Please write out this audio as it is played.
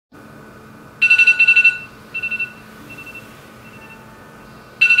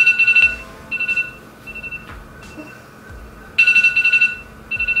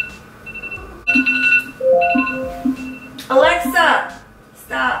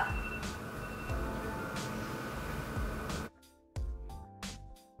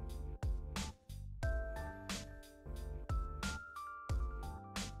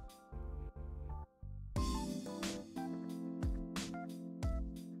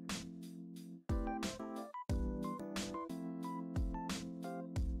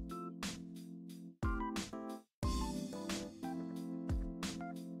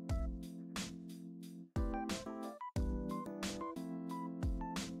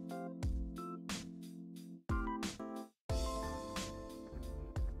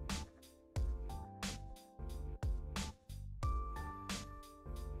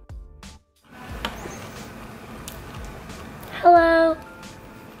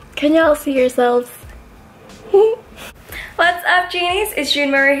Can y'all see yourselves? What's up, genies? It's June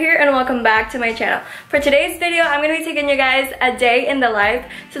Marie here and welcome back to my channel. For today's video, I'm going to be taking you guys a day in the life.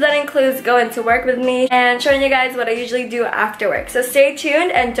 So that includes going to work with me and showing you guys what I usually do after work. So stay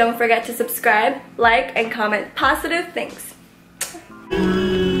tuned and don't forget to subscribe, like, and comment positive things.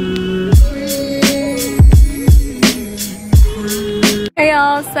 Hey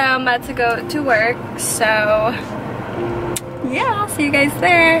y'all, so I'm about to go to work. So yeah, I'll see you guys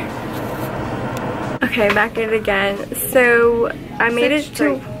there. Okay, back at it again. So I made it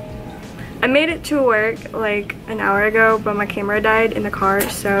to work like an hour ago, but my camera died in the car,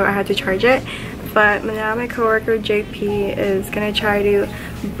 so I had to charge it. But now my coworker JP is gonna try to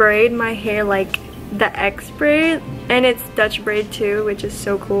braid my hair like the X braid, and it's Dutch braid too, which is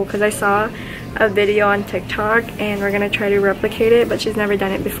so cool because I saw a video on TikTok and we're gonna try to replicate it, but she's never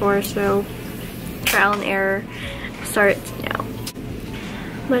done it before, so trial and error starts now.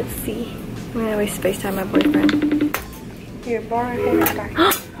 Let's see. I'm gonna waste FaceTime my boyfriend. Here, borrow his back.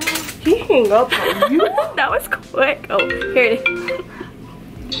 He hung up on you? That was quick. Oh, here it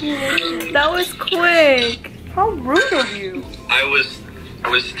is. That was quick. How rude of you. I was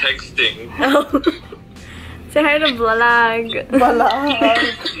texting. Oh. Say hi to vlog. Vlog.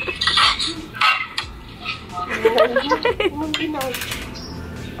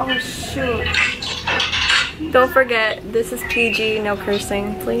 Oh shoot. Don't forget, this is PG, no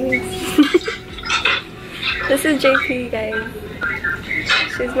cursing, please. This is JP, guys.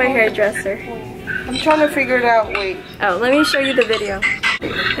 She's my hairdresser. I'm trying to figure it out, wait. Oh, let me show you the video.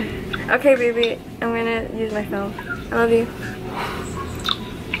 Okay, baby, I'm gonna use my phone. I love you.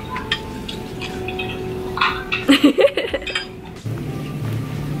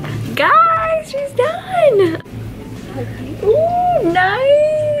 Guys, she's done! Ooh,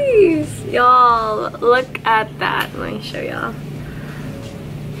 nice! Y'all, look at that. Let me show y'all.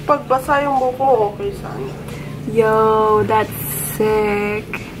 Pag basa yung buhok mo, okay saan? Yo, that's sick.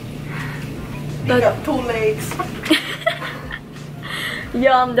 You got 2 legs.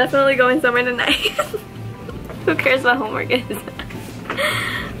 Yo, I'm definitely going somewhere tonight. Who cares what homework is?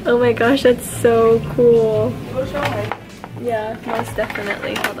 Oh my gosh, that's so cool. Go show me. Yeah, most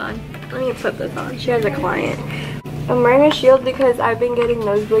definitely. Hold on. Let me put this on. She has a client. I'm wearing a shield because I've been getting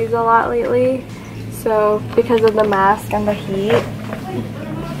nosebleeds a lot lately. So, because of the mask and the heat.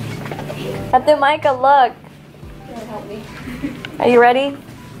 Ate Micah, look. Help me. Are you ready?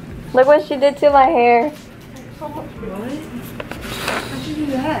 Look what she did to my hair. What? How'd you do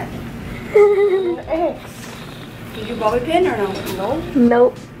that? X. Did you bobby pin or no? No?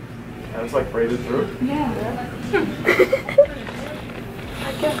 Nope. I was like braided through. Yeah.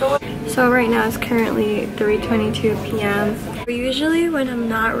 So right now it's currently 3:22 p.m. Usually when I'm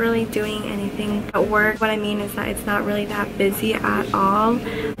not really doing anything at work, what I mean is that it's not really that busy at all.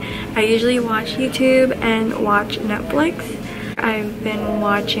 I usually watch YouTube and watch Netflix. I've been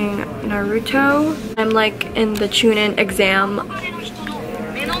watching Naruto. I'm like in the tune-in exam.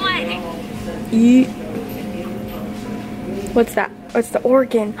 What's that? What's the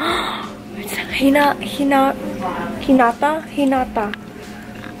organ? It's Hinata.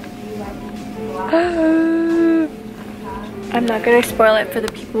 I'm not gonna spoil it for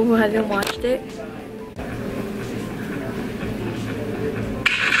the people who haven't watched it.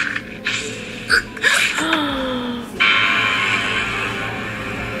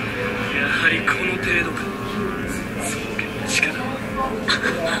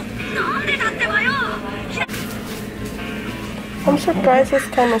 I'm surprised it's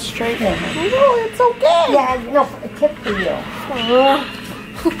kind of straight. No, it's okay. Yeah, no, a tip for you.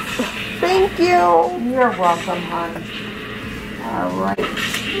 Thank you. You're welcome, hon. All right.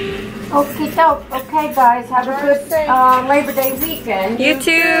 Okay, so, okay, guys, have a good Labor Day weekend. You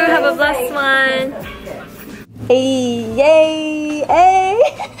too. Have a blessed one. Hey, yay, hey.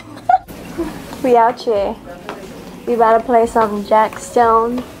 We out here. We about to play some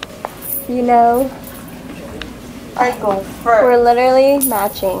Jackstone. You know. I go first. We're literally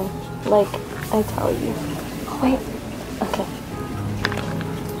matching, like I tell you. Oh wait, okay.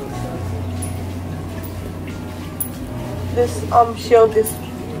 This shield is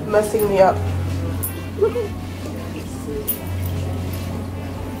messing me up.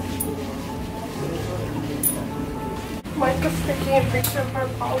 Micah's taking a picture of her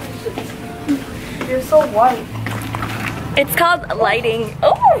polishes. You're so white. It's called lighting.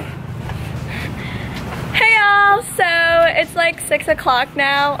 Oh! Hey y'all, so it's like 6 o'clock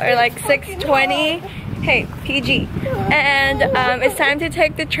now, or like 6:20. Hey, PG. And it's time to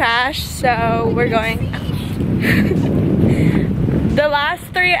take the trash, so we're going. The last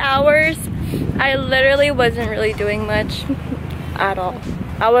 3 hours, I literally wasn't really doing much at all.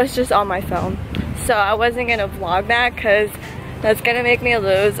 I was just on my phone. So I wasn't gonna vlog that because that's gonna make me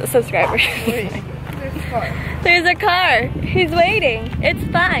lose subscribers. There's a car. He's waiting. It's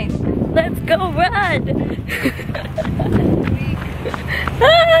fine. Let's go run.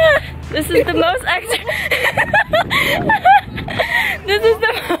 This is the most extra. This is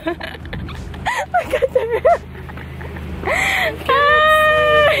the. Look at that.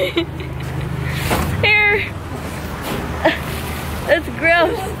 Here. It's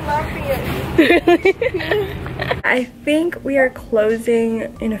gross. I think we are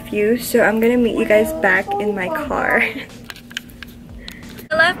closing in a few, so I'm gonna meet you guys back in my car.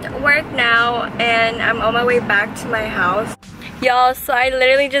 I left work now and I'm on my way back to my house. Y'all, so I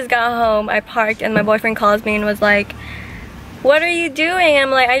literally just got home. I parked and my boyfriend calls me and was like, what are you doing?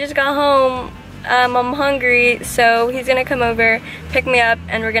 I'm like, I just got home. I'm hungry, so he's gonna come over, pick me up,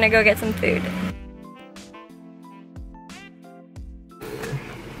 and we're gonna go get some food.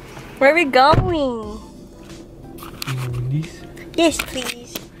 Where are we going? Yes,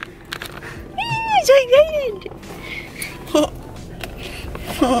 please. So excited.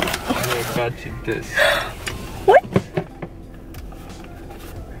 I got you this. What?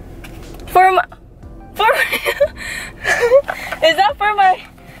 For my... Is that for my...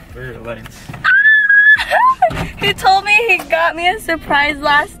 For your lights. He told me he got me a surprise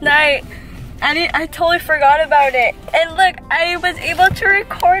last night. I totally forgot about it. And look, I was able to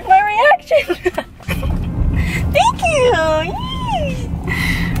record my reaction. Thank you. Yay.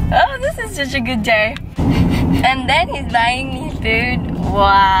 Oh, this is such a good day. And then he's buying me food.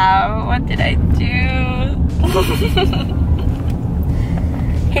 Wow, what did I do?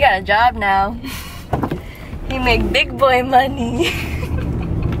 He got a job now. He make big boy money.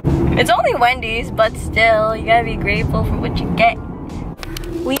 It's only Wendy's, but still, you gotta be grateful for what you get.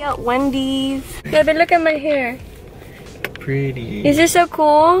 We at Wendy's. Yeah, but look at my hair. Pretty. Is this so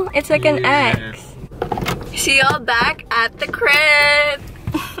cool? It's like an X. See y'all back at the crib.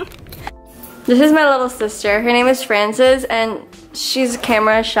 This is my little sister. Her name is Frances and she's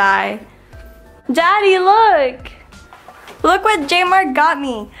camera shy. Daddy, look! Look what J Mark got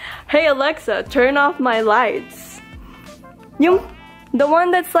me. Hey Alexa, turn off my lights. The one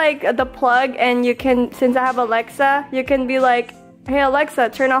that's like the plug and you can, since I have Alexa, you can be like, hey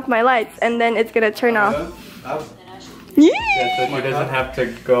Alexa, turn off my lights, and then it's gonna turn off. Yeah, so she doesn't have to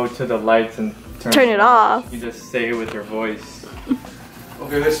go to the lights and turn it off. You just say it with your voice.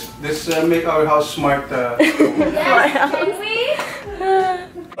 Okay, let's make our house smart. Can we?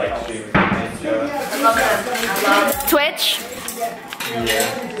 Twitch? Yeah.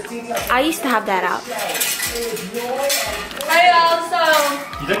 I used to have that out. Hey y'all, so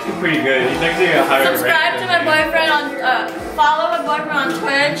he's actually pretty good. He's actually a higher subscribe to my boyfriend on follow my boyfriend on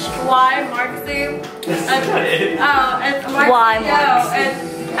Twitch. Y Marksy. That's not it. Oh, it's Marksy. Y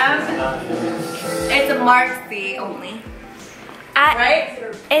It's a Marksy only. Right?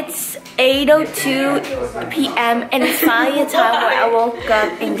 It's 8:02 p.m. and it's finally a time where I woke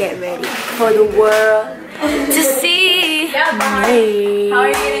up and get ready for the world to see me. How are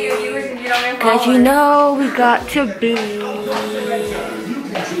you getting your viewers if you don't have followers? Cause you know we got to be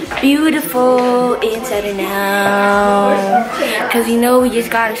beautiful inside and out. Cause you know we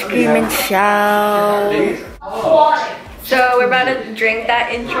just gotta scream and shout. So we're about to drink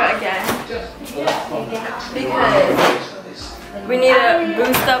that intro again. Because we need to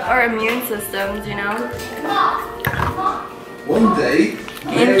boost up our immune systems, you know? One day,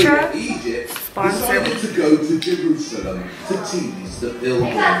 Intro? Egypt Sponsor. decided to go to Jerusalem to tease the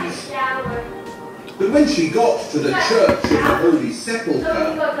pilgrims. But when she got to the Church of the Holy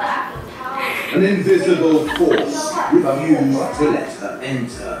Sepulchre, an invisible force refused to let her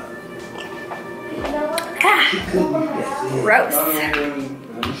enter. She couldn't get in. Gross.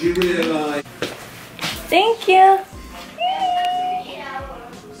 And she realized... Thank you.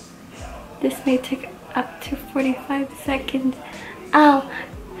 This may take up to 45 seconds. Ow.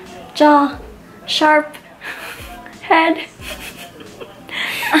 Jaw. Sharp. Head.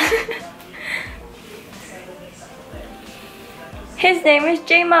 His name is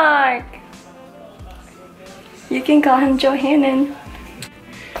J Mark. You can call him Johannan.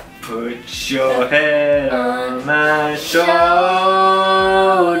 Put your head on my shoulder.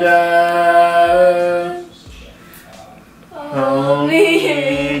 Hold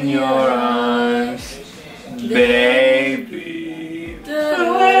me in your arms, baby. Do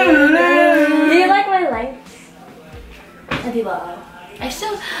you like my lights? I do love. I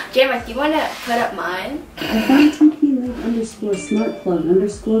still, J-Mark, do you want to put up mine? Find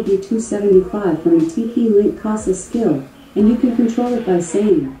TP-Link_SmartPlug_B275 from the TP-Link Casa skill, and you can control it by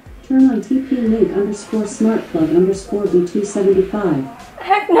saying, Turn on TP-Link_smart plug_B275.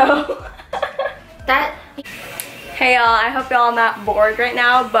 Heck no. That. Hey y'all, I hope y'all not bored right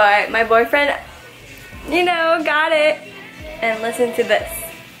now, but my boyfriend, you know, got it. And listen to this.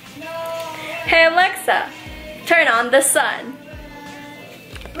 Hey Alexa, turn on the sun.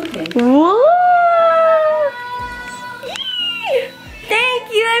 Okay. What?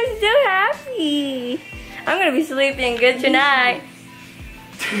 Thank you, I'm so happy. I'm gonna be sleeping good tonight.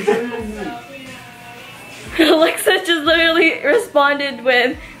 Alexa just literally responded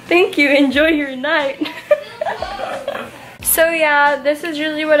with, thank you, enjoy your night. So yeah, this is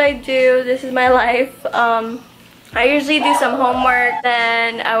usually what I do. This is my life. I usually do some homework,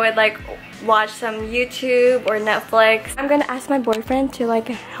 then I would like watch some YouTube or Netflix. I'm gonna ask my boyfriend to like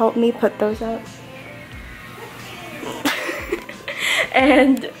help me put those up.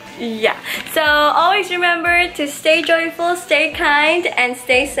 And yeah, so always remember to stay joyful, stay kind, and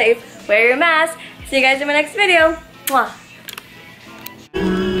stay safe. Wear your mask. See you guys in my next video. Mwah.